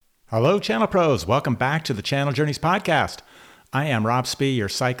Hello, Channel Pros. Welcome back to the Channel Journeys podcast. I am Rob Spee, your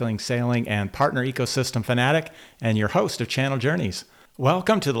cycling, sailing, and partner ecosystem fanatic, and your host of Channel Journeys.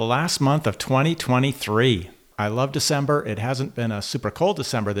 Welcome to the last month of 2023. I love December. It hasn't been a super cold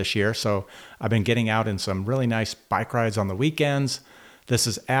December this year, so I've been getting out in some really nice bike rides on the weekends. This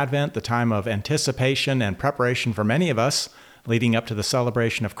is Advent, the time of anticipation and preparation for many of us, leading up to the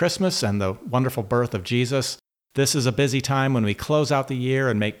celebration of Christmas and the wonderful birth of Jesus. This is a busy time when we close out the year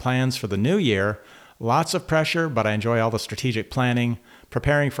and make plans for the new year. Lots of pressure, but I enjoy all the strategic planning,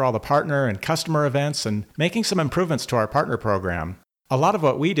 preparing for all the partner and customer events, and making some improvements to our partner program. A lot of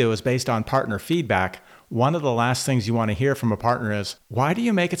what we do is based on partner feedback. One of the last things you want to hear from a partner is, why do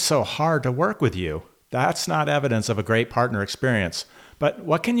you make it so hard to work with you? That's not evidence of a great partner experience. But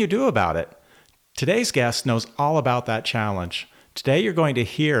what can you do about it? Today's guest knows all about that challenge. Today, you're going to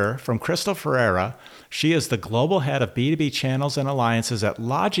hear from Crystal Ferreira. She is the global head of B2B channels and alliances at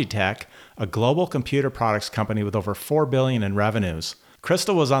Logitech, a global computer products company with over $4 billion in revenues.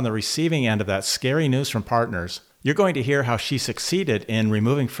 Crystal was on the receiving end of that scary news from partners. You're going to hear how she succeeded in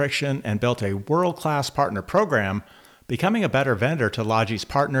removing friction and built a world-class partner program, becoming a better vendor to Logi's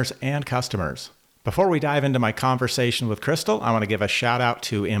partners and customers. Before we dive into my conversation with Crystal, I want to give a shout out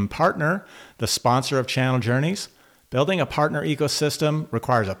to ImPartner, the sponsor of Channel Journeys. Building a partner ecosystem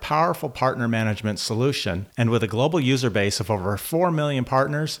requires a powerful partner management solution, and with a global user base of over 4 million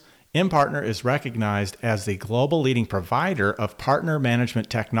partners, ImPartner is recognized as the global leading provider of partner management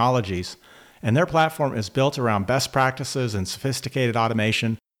technologies, and their platform is built around best practices and sophisticated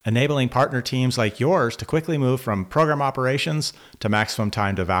automation, enabling partner teams like yours to quickly move from program operations to maximum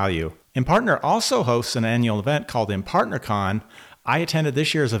time to value. ImPartner also hosts an annual event called ImPartnerCon. I attended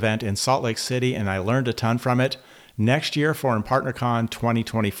this year's event in Salt Lake City, and I learned a ton from it. Next year for ImPartnerCon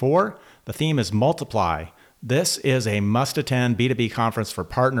 2024, the theme is Multiply. This is a must-attend B2B conference for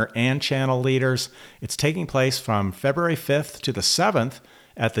partner and channel leaders. It's taking place from February 5th to the 7th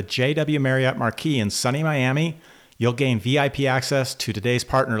at the JW Marriott Marquis in sunny Miami. You'll gain VIP access to today's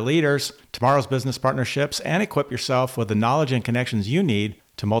partner leaders, tomorrow's business partnerships, and equip yourself with the knowledge and connections you need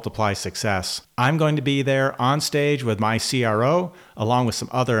to multiply success. I'm going to be there on stage with my CRO, along with some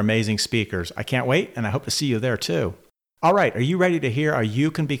other amazing speakers. I can't wait, and I hope to see you there too. All right, are you ready to hear how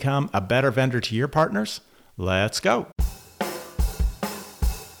you can become a better vendor to your partners? Let's go.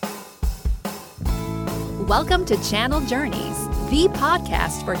 Welcome to Channel Journeys, the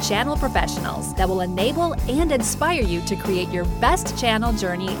podcast for channel professionals that will enable and inspire you to create your best channel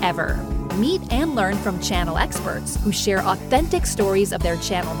journey ever. Meet and learn from channel experts who share authentic stories of their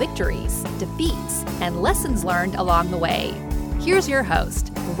channel victories, defeats, and lessons learned along the way. Here's your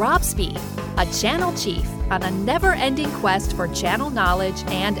host, Rob Spee, a channel chief on a never-ending quest for channel knowledge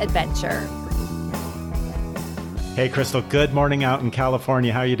and adventure. Hey, Crystal, good morning out in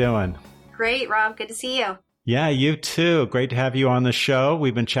California. How you doing? Great, Rob. Good to see you. Yeah, you too. Great to have you on the show.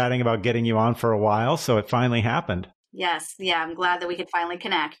 We've been chatting about getting you on for a while, so it finally happened. Yes. Yeah, I'm glad that we could finally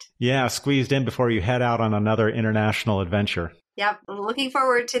connect. Yeah, squeezed in before you head out on another international adventure. Yep. Looking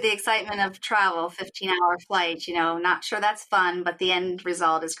forward to the excitement of travel, 15-hour flight. Not sure that's fun, but the end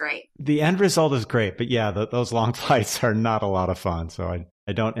result is great. The end result is great, but yeah, those long flights are not a lot of fun. So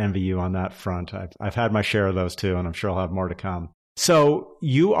I don't envy you on that front. I've had my share of those too, and I'm sure I'll have more to come. So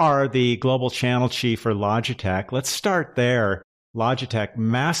you are the global channel chief for Logitech. Let's start there. Logitech,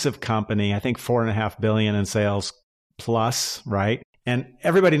 massive company, I think $4.5 billion in sales plus, right? And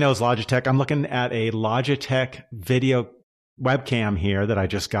everybody knows Logitech. I'm looking at a Logitech video webcam here that I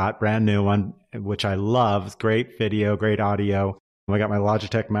just got, brand new one, which I love. Great video, great audio. I got my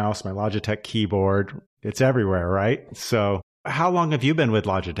Logitech mouse, my Logitech keyboard. It's everywhere, right? So how long have you been with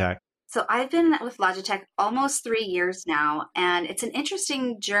Logitech? So I've been with Logitech almost 3 years now, and it's an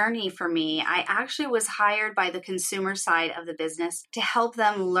interesting journey for me. I actually was hired by the consumer side of the business to help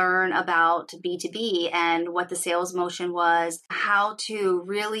them learn about B2B and what the sales motion was, how to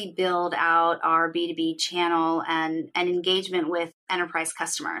really build out our B2B channel and engagement with enterprise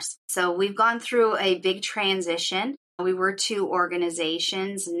customers. So we've gone through a big transition. We were 2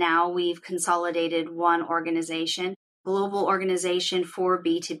 organizations. Now we've consolidated one organization, global organization for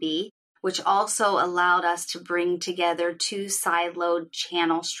B2B, which also allowed us to bring together 2 siloed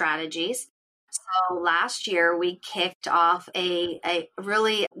channel strategies. So last year, we kicked off a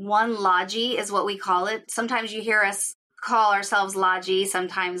really one Logi is what we call it. Sometimes you hear us call ourselves Logi,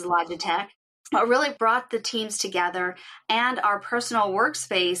 sometimes Logitech. But really brought the teams together, and our personal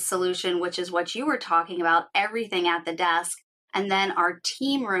workspace solution, which is what you were talking about, everything at the desk, and then our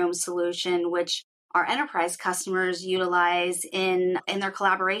team room solution, which our enterprise customers utilize in their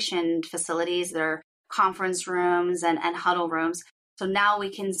collaboration facilities, their conference rooms and huddle rooms. So now we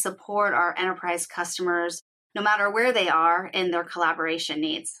can support our enterprise customers no matter where they are in their collaboration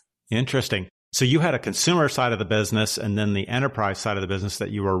needs. Interesting. So you had a consumer side of the business and then the enterprise side of the business that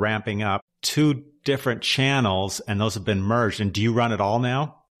you were ramping up, two different channels, and those have been merged. And do you run it all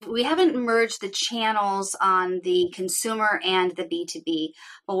now? We haven't merged the channels on the consumer and the B2B,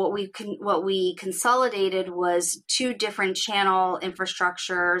 but what we consolidated was two different channel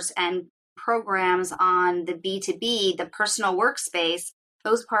infrastructures and programs on the B2B, the personal workspace,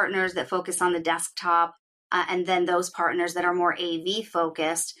 those partners that focus on the desktop, and then those partners that are more AV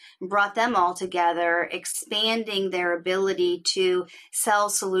focused, brought them all together, expanding their ability to sell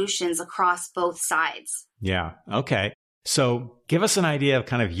solutions across both sides. Yeah. Okay. So give us an idea of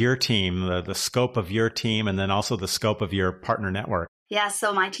kind of your team, the scope of your team, and then also the scope of your partner network. Yeah,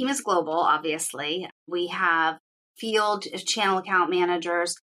 so my team is global, obviously. We have field channel account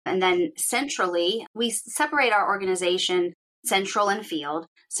managers, and then centrally, we separate our organization central and field.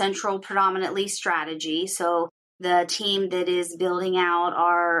 Central predominantly strategy. So the team that is building out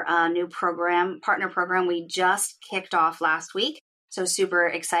our new partner program, we just kicked off last week. So super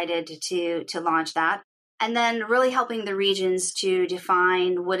excited to launch that. And then really helping the regions to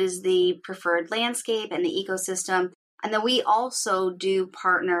define what is the preferred landscape and the ecosystem. And then we also do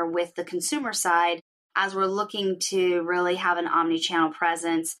partner with the consumer side as we're looking to really have an omni-channel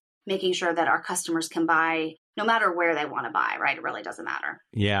presence, making sure that our customers can buy no matter where they want to buy, right? It really doesn't matter.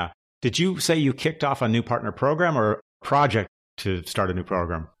 Yeah. Did you say you kicked off a new partner program or a project to start a new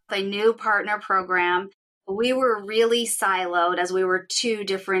program? A new partner program. We were really siloed as we were two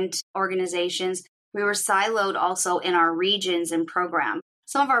different organizations. We were siloed also in our regions and program.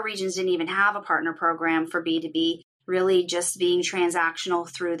 Some of our regions didn't even have a partner program for B2B, really just being transactional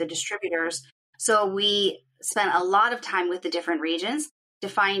through the distributors. So we spent a lot of time with the different regions,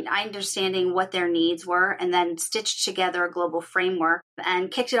 understanding what their needs were, and then stitched together a global framework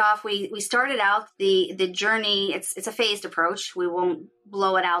and kicked it off. We started out the journey. It's a phased approach. We won't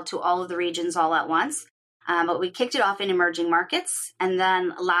blow it out to all of the regions all at once. But we kicked it off in emerging markets, and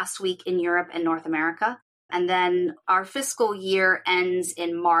then last week in Europe and North America. And then our fiscal year ends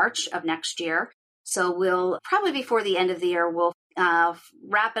in March of next year. So we'll probably before the end of the year, we'll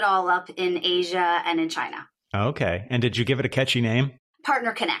wrap it all up in Asia and in China. Okay. And did you give it a catchy name?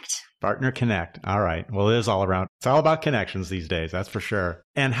 Partner Connect. Partner Connect. All right. Well, it is all around. It's all about connections these days. That's for sure.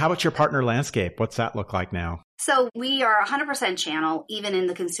 And how about your partner landscape? What's that look like now? So we are 100% channel, even in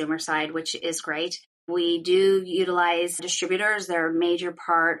the consumer side, which is great. We do utilize distributors. They're a major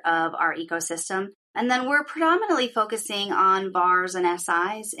part of our ecosystem. And then we're predominantly focusing on VARs and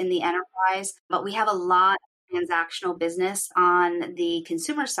SIs in the enterprise, but we have a lot of transactional business on the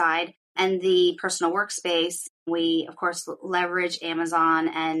consumer side and the personal workspace. We, of course, leverage Amazon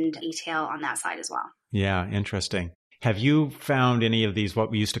and e-tail on that side as well. Yeah, interesting. Have you found any of these,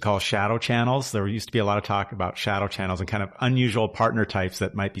 what we used to call shadow channels? There used to be a lot of talk about shadow channels and kind of unusual partner types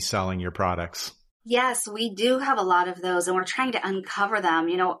that might be selling your products. Yes, we do have a lot of those, and we're trying to uncover them.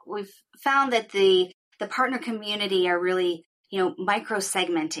 We've found that the partner community are really,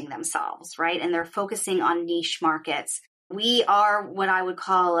 micro-segmenting themselves, right? And they're focusing on niche markets. We are what I would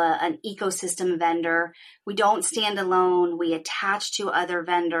call an ecosystem vendor. We don't stand alone. We attach to other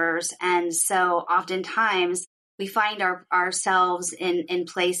vendors. And so oftentimes we find ourselves in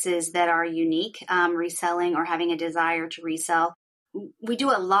places that are unique, reselling or having a desire to resell. We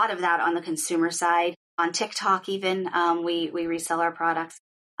do a lot of that on the consumer side. On TikTok even, we resell our products.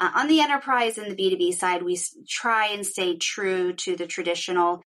 On the enterprise and the B2B side, we try and stay true to the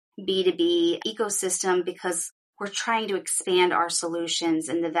traditional B2B ecosystem because we're trying to expand our solutions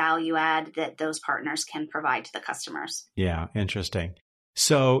and the value add that those partners can provide to the customers. Yeah, interesting.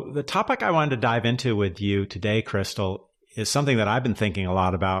 So the topic I wanted to dive into with you today, Crystal, is something that I've been thinking a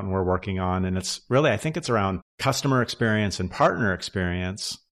lot about and we're working on. And it's really, I think it's around customer experience and partner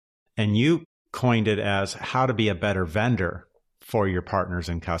experience. And you coined it as how to be a better vendor for your partners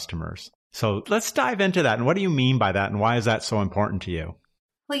and customers. So let's dive into that. And what do you mean by that? And why is that so important to you?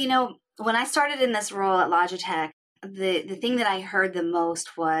 Well, when I started in this role at Logitech, the thing that I heard the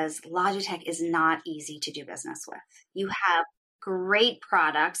most was Logitech is not easy to do business with. You have great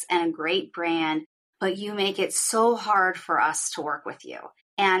products and a great brand, but you make it so hard for us to work with you.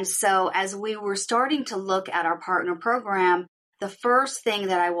 And so as we were starting to look at our partner program, the first thing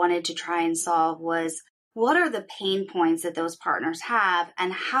that I wanted to try and solve was what are the pain points that those partners have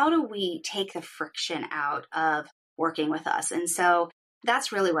and how do we take the friction out of working with us? And so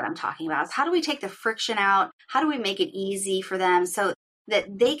that's really what I'm talking about. Is how do we take the friction out? How do we make it easy for them so that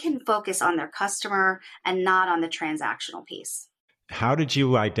they can focus on their customer and not on the transactional piece? How did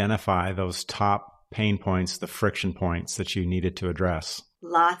you identify those top pain points, the friction points that you needed to address?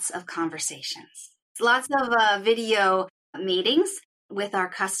 Lots of conversations, lots of video meetings with our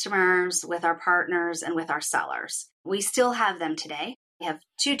customers, with our partners, and with our sellers. We still have them today. We have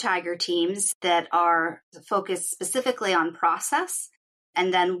 2 Tiger teams that are focused specifically on process,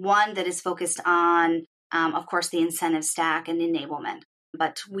 and then one that is focused on, of course, the incentive stack and enablement.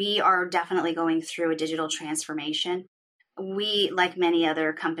 But we are definitely going through a digital transformation. We, like many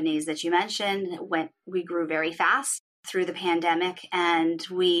other companies that you mentioned, we grew very fast through the pandemic, and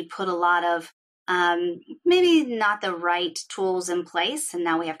we put a lot of maybe not the right tools in place. And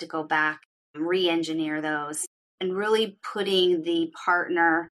now we have to go back and re-engineer those and really putting the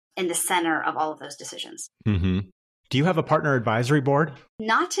partner in the center of all of those decisions. Mm-hmm. Do you have a partner advisory board?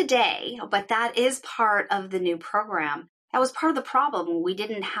 Not today, but that is part of the new program. That was part of the problem. We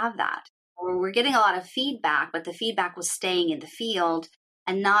didn't have that. We're getting a lot of feedback, but the feedback was staying in the field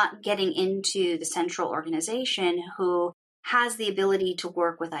and not getting into the central organization who has the ability to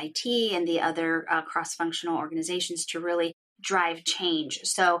work with IT and the other cross-functional organizations to really drive change.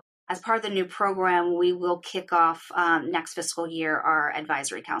 So as part of the new program, we will kick off next fiscal year our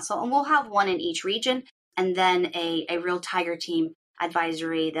advisory council, and we'll have one in each region, and then a real Tiger team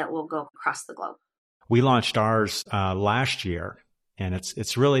advisory that will go across the globe. We launched ours last year, and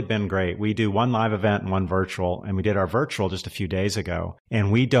it's really been great. We do one live event and one virtual, and we did our virtual just a few days ago.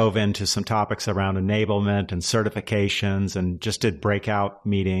 And we dove into some topics around enablement and certifications and just did breakout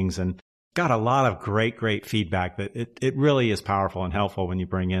meetings and got a lot of great feedback that it really is powerful and helpful when you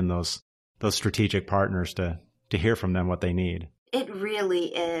bring in those strategic partners to hear from them what they need. It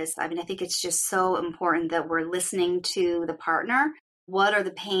really is. I mean, I think it's just so important that we're listening to the partner. What are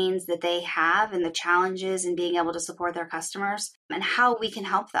the pains that they have and the challenges in being able to support their customers and how we can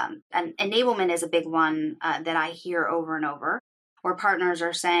help them? And enablement is a big one that I hear over and over, where partners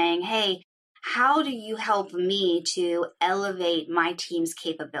are saying, hey, how do you help me to elevate my team's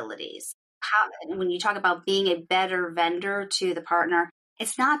capabilities? When you talk about being a better vendor to the partner,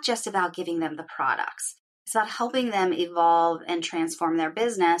 it's not just about giving them the products. It's about helping them evolve and transform their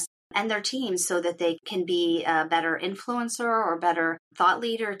business and their teams so that they can be a better influencer or better thought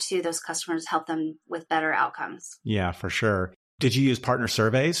leader to those customers, help them with better outcomes. Yeah, for sure. Did you use partner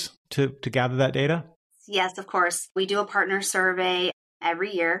surveys to gather that data? Yes, of course. We do a partner survey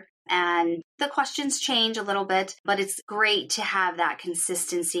every year, and the questions change a little bit, but it's great to have that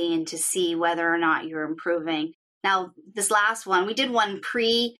consistency and to see whether or not you're improving. Now, this last one, we did one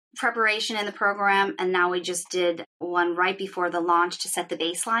pre-preparation in the program, and now we just did one right before the launch to set the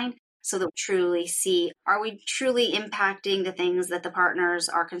baseline so that we truly see, are we truly impacting the things that the partners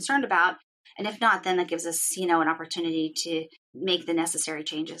are concerned about? And if not, then that gives us, an opportunity to make the necessary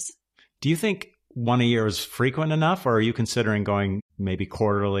changes. Do you think one a year is frequent enough, or are you considering going maybe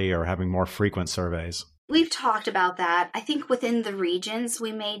quarterly or having more frequent surveys? We've talked about that. I think within the regions,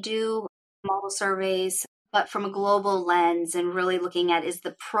 we may do model surveys, but from a global lens and really looking at, is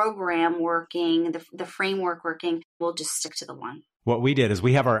the program working, the framework working, we'll just stick to the one. What we did is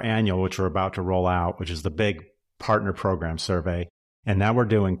we have our annual, which we're about to roll out, which is the big partner program survey. And now we're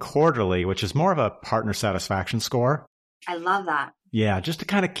doing quarterly, which is more of a partner satisfaction score. I love that. Yeah, just to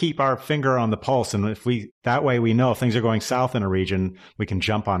kind of keep our finger on the pulse. And that way we know if things are going south in a region, we can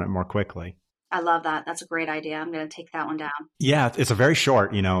jump on it more quickly. I love that. That's a great idea. I'm going to take that one down. Yeah, it's a very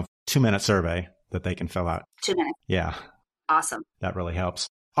short, 2-minute survey that they can fill out. 2 minutes. Yeah. Awesome. That really helps.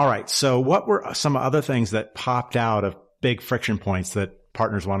 All right. So what were some other things that popped out of big friction points that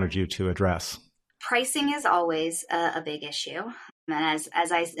partners wanted you to address? Pricing is always a big issue. And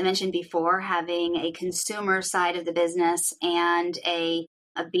as I mentioned before, having a consumer side of the business and a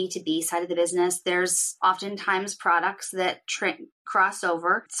B2B side of the business, there's oftentimes products that cross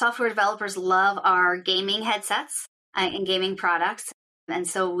over. Software developers love our gaming headsets and gaming products. And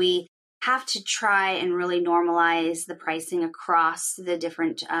so we have to try and really normalize the pricing across the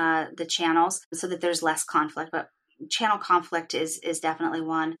different the channels so that there's less conflict. But channel conflict is definitely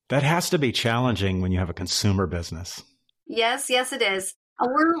one. That has to be challenging when you have a consumer business. Yes, it is.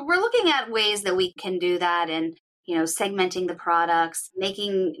 We're looking at ways that we can do that, and segmenting the products,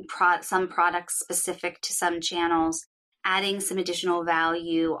 making some products specific to some channels, adding some additional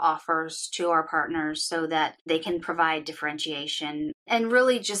value offers to our partners so that they can provide differentiation, and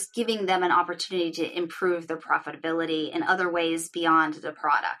really just giving them an opportunity to improve their profitability in other ways beyond the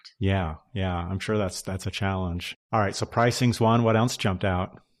product. Yeah. I'm sure that's a challenge. All right. So pricing's one. What else jumped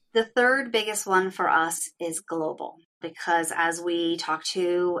out? The third biggest one for us is global, because as we talk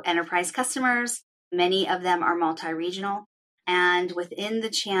to enterprise customers, many of them are multi-regional. And within the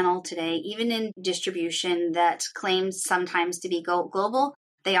channel today, even in distribution that claims sometimes to be global,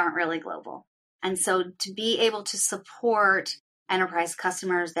 they aren't really global. And so to be able to support enterprise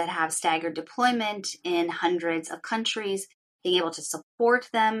customers that have staggered deployment in hundreds of countries, being able to support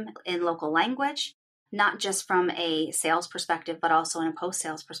them in local language, not just from a sales perspective, but also in a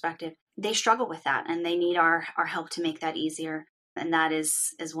post-sales perspective, they struggle with that and they need our help to make that easier. And that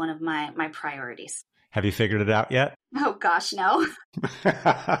is one of my priorities. Have you figured it out yet? Oh gosh, no.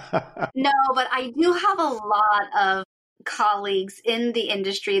 No, but I do have a lot of colleagues in the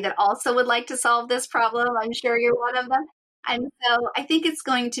industry that also would like to solve this problem. I'm sure you're one of them. And so I think it's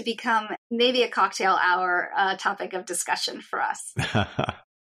going to become maybe a cocktail hour topic of discussion for us.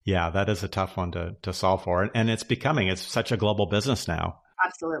 Yeah, that is a tough one to solve for. And it's such a global business now.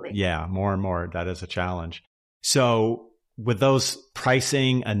 Absolutely. Yeah, more and more, that is a challenge. So with those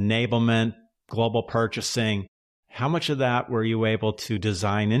pricing, enablement, global purchasing, how much of that were you able to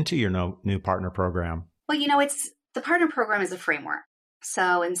design into your new partner program? Well, the partner program is a framework.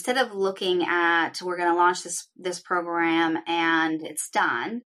 So instead of looking at we're going to launch this program and it's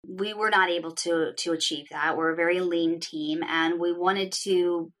done, we were not able to achieve that. We're a very lean team and we wanted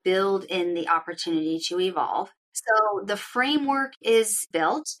to build in the opportunity to evolve. So the framework is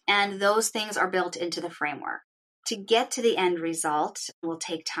built and those things are built into the framework. To get to the end result will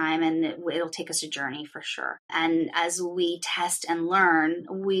take time and it'll take us a journey for sure. And as we test and learn,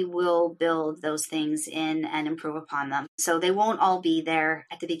 we will build those things in and improve upon them. So they won't all be there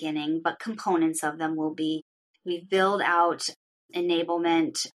at the beginning, but components of them will be. We build out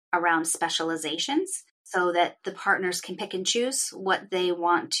enablement around specializations so that the partners can pick and choose what they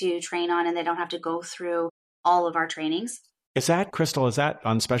want to train on and they don't have to go through all of our trainings. Crystal, is that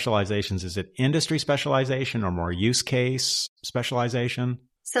on specializations? Is it industry specialization or more use case specialization?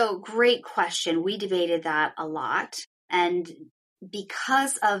 So great question. We debated that a lot. And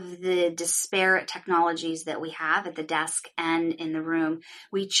because of the disparate technologies that we have at the desk and in the room,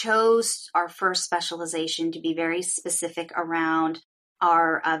 we chose our first specialization to be very specific around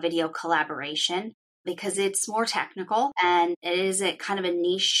our video collaboration because it's more technical and it is a kind of a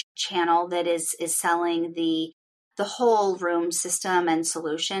niche channel that is selling the whole room system and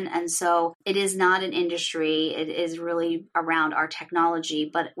solution. And so it is not an industry. It is really around our technology,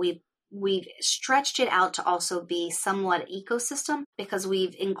 but we've stretched it out to also be somewhat ecosystem because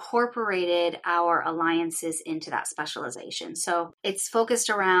we've incorporated our alliances into that specialization. So it's focused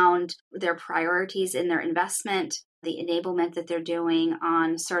around their priorities in their investment, the enablement that they're doing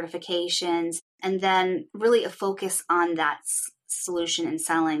on certifications, and then really a focus on that solution and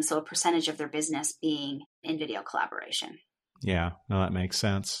selling. So a percentage of their business being in video collaboration. Yeah, no, that makes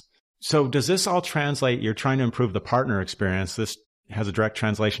sense. So does this all translate? You're trying to improve the partner experience. This has a direct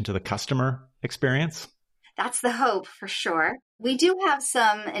translation to the customer experience? That's the hope for sure. We do have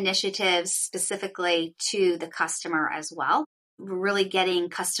some initiatives specifically to the customer as well. We're really getting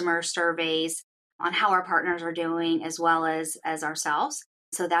customer surveys on how our partners are doing as well as ourselves.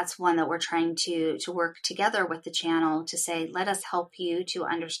 So that's one that we're trying to work together with the channel to say, let us help you to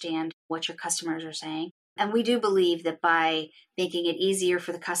understand what your customers are saying. And we do believe that by making it easier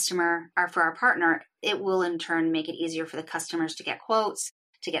for the customer or for our partner, it will in turn make it easier for the customers to get quotes,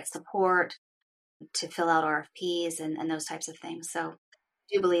 to get support, to fill out RFPs and those types of things. So I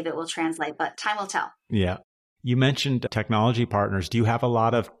do believe it will translate, but time will tell. Yeah. You mentioned technology partners. Do you have a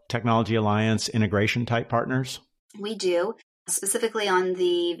lot of technology alliance integration type partners? We do. Specifically on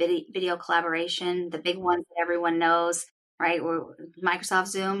the video collaboration, the big ones that everyone knows, right? We're Microsoft,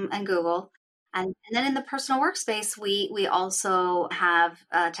 Zoom, and Google. And then in the personal workspace, we also have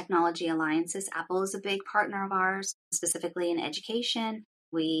technology alliances. Apple is a big partner of ours, specifically in education.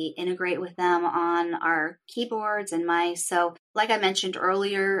 We integrate with them on our keyboards and mice. So like I mentioned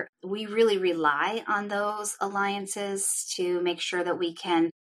earlier, we really rely on those alliances to make sure that we can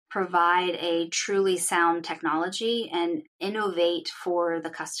provide a truly sound technology and innovate for the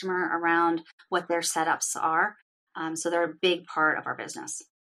customer around what their setups are. So they're a big part of our business.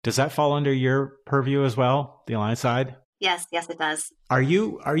 Does that fall under your purview as well, the alliance side? Yes, it does. Are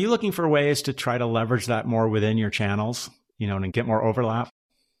you looking for ways to try to leverage that more within your channels, and get more overlap?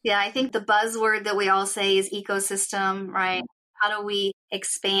 Yeah, I think the buzzword that we all say is ecosystem, right? How do we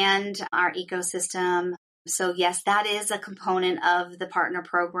expand our ecosystem? So yes, that is a component of the partner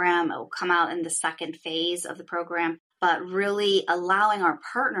program. It will come out in the second phase of the program, but really allowing our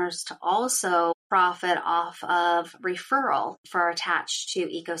partners to also profit off of referral for attached to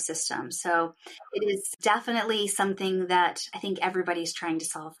ecosystem. So it is definitely something that I think everybody's trying to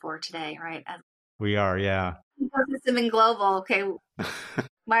solve for today, right? We are, yeah. Ecosystem and global, okay.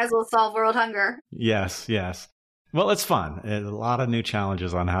 Might as well solve world hunger. Yes. Well, it's fun. A lot of new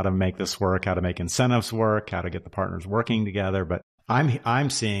challenges on how to make this work, how to make incentives work, how to get the partners working together. But I'm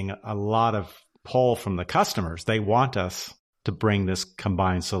seeing a lot of pull from the customers. They want us to bring this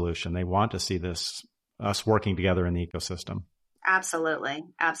combined solution. They want to see us working together in the ecosystem. Absolutely.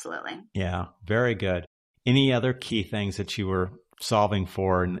 Absolutely. Yeah, very good. Any other key things that you were solving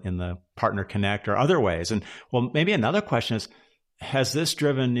for in the Partner Connect or other ways? And well, maybe another question is, has this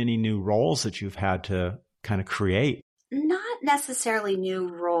driven any new roles that you've had to kind of create? Not necessarily new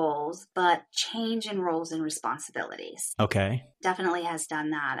roles, but change in roles and responsibilities. Okay. Definitely has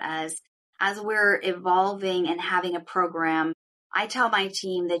done that. As we're evolving and having a program, I tell my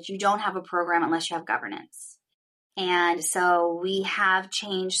team that you don't have a program unless you have governance. And so we have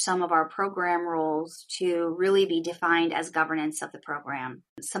changed some of our program roles to really be defined as governance of the program.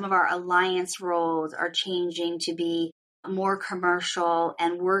 Some of our alliance roles are changing to be more commercial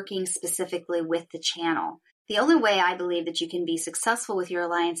and working specifically with the channel. The only way I believe that you can be successful with your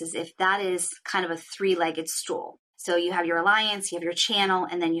alliance is if that is kind of a three-legged stool. So you have your alliance, you have your channel,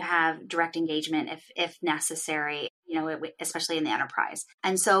 and then you have direct engagement if necessary, especially in the enterprise.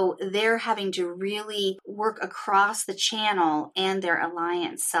 And so they're having to really work across the channel and their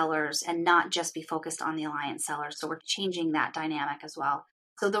alliance sellers and not just be focused on the alliance sellers. So we're changing that dynamic as well.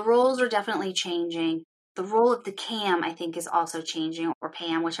 So the roles are definitely changing. The role of the CAM, I think, is also changing, or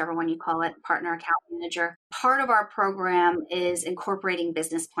PAM, whichever one you call it, Partner Account Manager. Part of our program is incorporating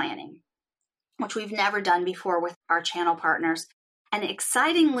business planning, which we've never done before with our channel partners. And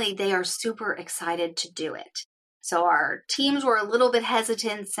excitingly, they are super excited to do it. So our teams were a little bit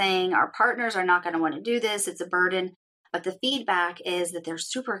hesitant, saying our partners are not going to want to do this. It's a burden. But the feedback is that they're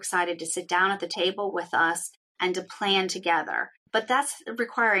super excited to sit down at the table with us and to plan together. But that's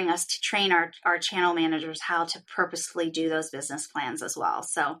requiring us to train our channel managers how to purposefully do those business plans as well.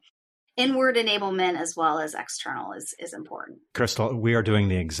 So inward enablement as well as external is important. Crystal, we are doing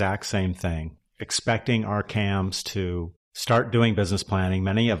the exact same thing, expecting our CAMs to start doing business planning.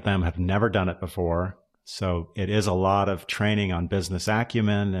 Many of them have never done it before. So it is a lot of training on business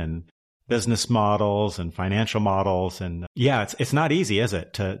acumen and business models and financial models. And yeah, it's not easy, is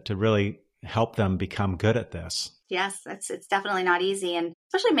it, to really help them become good at this? Yes, it's definitely not easy. And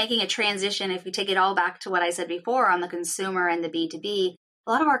especially making a transition, if we take it all back to what I said before on the consumer and the B2B,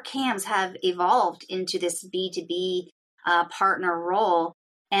 a lot of our CAMs have evolved into this B2B partner role.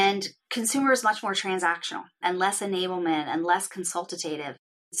 And consumer is much more transactional and less enablement and less consultative.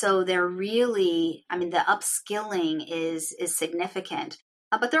 So they're really, the upskilling is significant,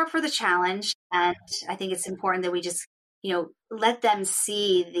 but they're up for the challenge. And I think it's important that we just, let them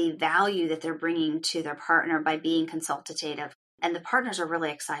see the value that they're bringing to their partner by being consultative. And the partners are really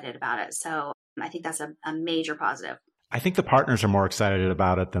excited about it. So I think that's a major positive. I think the partners are more excited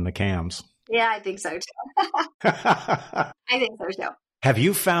about it than the CAMs. Yeah, I think so too. I think so too. Have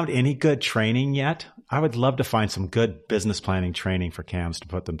you found any good training yet? I would love to find some good business planning training for CAMs to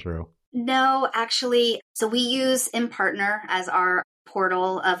put them through. No, actually. So we use InPartner as our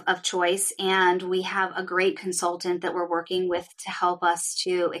portal of choice, and we have a great consultant that we're working with to help us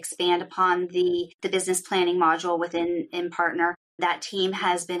to expand upon the business planning module within InPartner. That team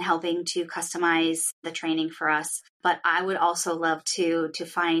has been helping to customize the training for us. But I would also love to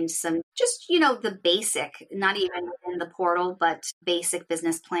find some just, the basic, not even within the portal, but basic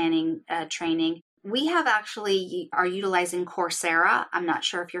business planning training. We have are utilizing Coursera. I'm not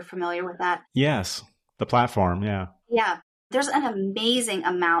sure if you're familiar with that. Yes, the platform. Yeah. Yeah. There's an amazing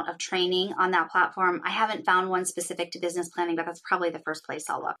amount of training on that platform. I haven't found one specific to business planning, but that's probably the first place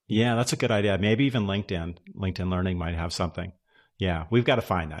I'll look. Yeah, that's a good idea. Maybe even LinkedIn. LinkedIn Learning might have something. Yeah, we've got to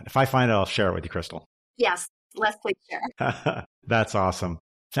find that. If I find it, I'll share it with you, Crystal. Yes, let's please share. That's awesome.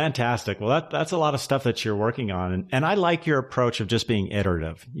 Fantastic. Well, that's a lot of stuff that you're working on. And I like your approach of just being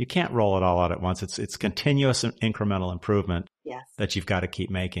iterative. You can't roll it all out at once. It's continuous and incremental improvement that you've got to keep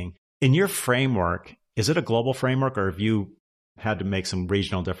making. In your framework, is it a global framework or have you had to make some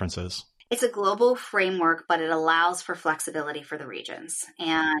regional differences? It's a global framework, but it allows for flexibility for the regions.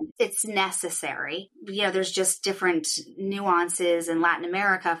 And it's necessary. There's just different nuances in Latin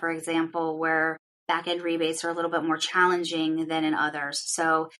America, for example, where back-end rebates are a little bit more challenging than in others.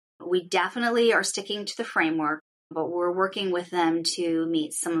 So we definitely are sticking to the framework, but we're working with them to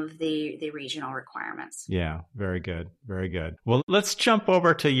meet some of the regional requirements. Yeah, very good. Very good. Well, let's jump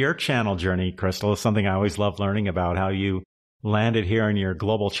over to your channel journey, Crystal. It's something I always love learning about, how you landed here in your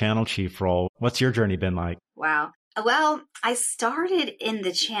global channel chief role. What's your journey been like? Wow. Well, I started in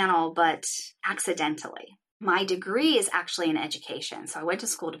the channel, but accidentally. My degree is actually in education. So I went to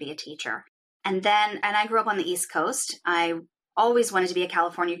school to be a teacher. And I grew up on the East Coast. I always wanted to be a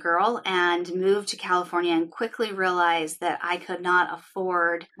California girl and moved to California and quickly realized that I could not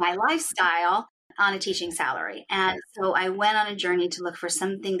afford my lifestyle on a teaching salary. And so I went on a journey to look for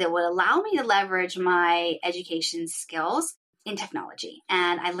something that would allow me to leverage my education skills in technology.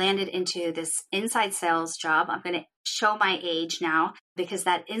 And I landed into this inside sales job. I'm going to show my age now because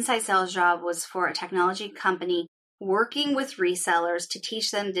that inside sales job was for a technology company working with resellers to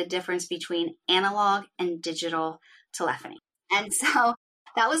teach them the difference between analog and digital telephony. And so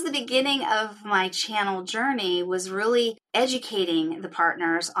that was the beginning of my channel journey, was really educating the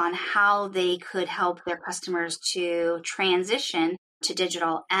partners on how they could help their customers to transition to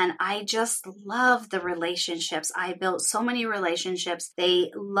digital. And I just loved the relationships. I built so many relationships.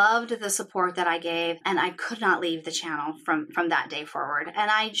 They loved the support that I gave, and I could not leave the channel from that day forward. And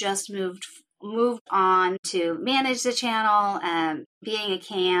I just moved on to manage the channel and being a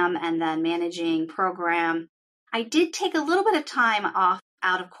CAM and then managing program. I did take a little bit of time off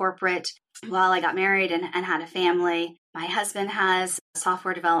out of corporate while I got married and had a family. My husband has a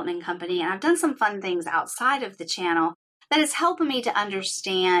software development company, and I've done some fun things outside of the channel that is helping me to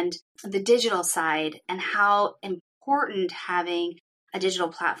understand the digital side and how important having a digital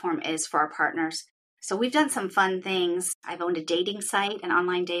platform is for our partners. So we've done some fun things. I've owned a dating site, an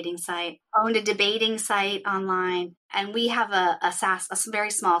online dating site, owned a debating site online, and we have a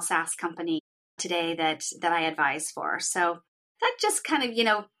very small SaaS company today that I advise for. So that just kind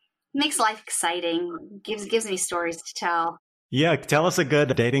of, makes life exciting, gives me stories to tell. Yeah, tell us a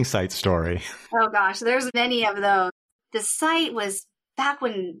good dating site story. Oh gosh, there's many of those. The site was back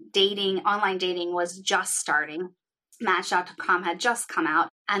when online dating was just starting. Match.com had just come out,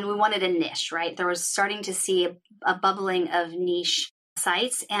 and we wanted a niche, right? There was starting to see a bubbling of niche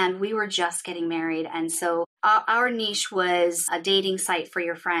sites, and we were just getting married. And so our niche was a dating site for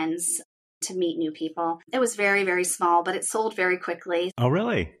your friends to meet new people. It was very, very small, but it sold very quickly. Oh,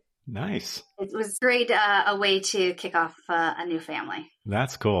 really? Nice. It was great, a way to kick off a new family.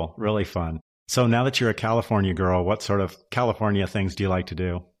 That's cool. Really fun. So now that you're a California girl, what sort of California things do you like to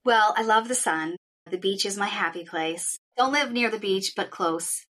do? Well, I love the sun. The beach is my happy place. Don't live near the beach, but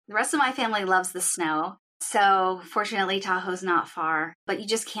close. The rest of my family loves the snow. So fortunately, Tahoe's not far, but you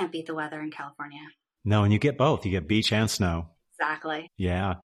just can't beat the weather in California. No, and you get both. You get beach and snow. Exactly.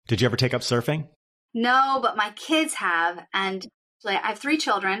 Yeah. Did you ever take up surfing? No, but my kids have. And I have 3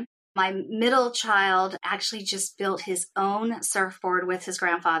 children. My middle child actually just built his own surfboard with his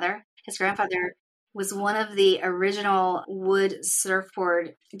grandfather. His grandfather was one of the original wood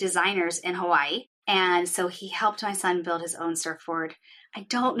surfboard designers in Hawaii. And so he helped my son build his own surfboard. I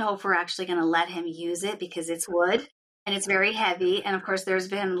don't know if we're actually going to let him use it because it's wood and it's very heavy. And of course, there's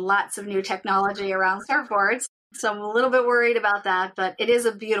been lots of new technology around surfboards. So I'm a little bit worried about that, but it is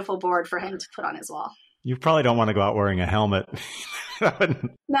a beautiful board for him to put on his wall. You probably don't want to go out wearing a helmet. No, I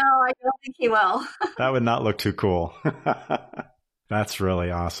don't think he will. That would not look too cool. That's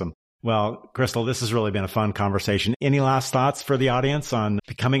really awesome. Well, Crystal, this has really been a fun conversation. Any last thoughts for the audience on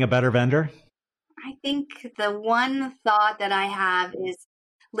becoming a better vendor? I think the one thought that I have is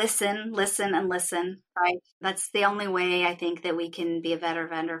listen, and listen, right? That's the only way I think that we can be a better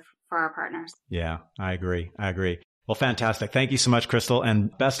vendor for our partners. Yeah, I agree. Well, fantastic. Thank you so much, Crystal,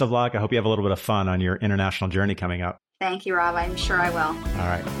 and best of luck. I hope you have a little bit of fun on your international journey coming up. Thank you, Rob. I'm sure I will. All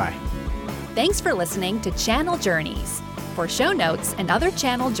right. Bye. Thanks for listening to Channel Journeys. For show notes and other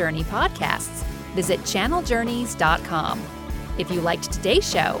Channel Journey podcasts, visit channeljourneys.com. If you liked today's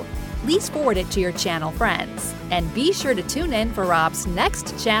show, please forward it to your channel friends. And be sure to tune in for Rob's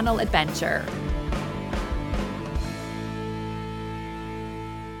next channel adventure.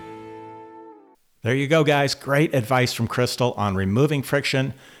 There you go, guys. Great advice from Crystal on removing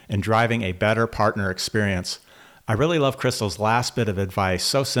friction and driving a better partner experience. I really love Crystal's last bit of advice.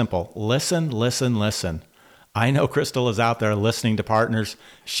 So simple. Listen, listen, listen. I know Crystal is out there listening to partners.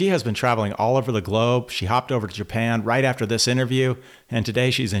 She has been traveling all over the globe. She hopped over to Japan right after this interview, and today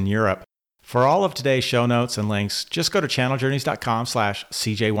she's in Europe. For all of today's show notes and links, just go to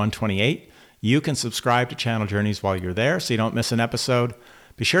channeljourneys.com/CJ128. You can subscribe to Channel Journeys while you're there so you don't miss an episode.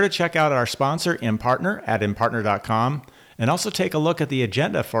 Be sure to check out our sponsor, InPartner, at InPartner.com, and also take a look at the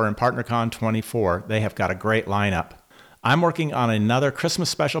agenda for InPartnerCon 24. They have got a great lineup. I'm working on another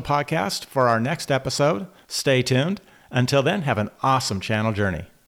Christmas special podcast for our next episode. Stay tuned. Until then, have an awesome channel journey.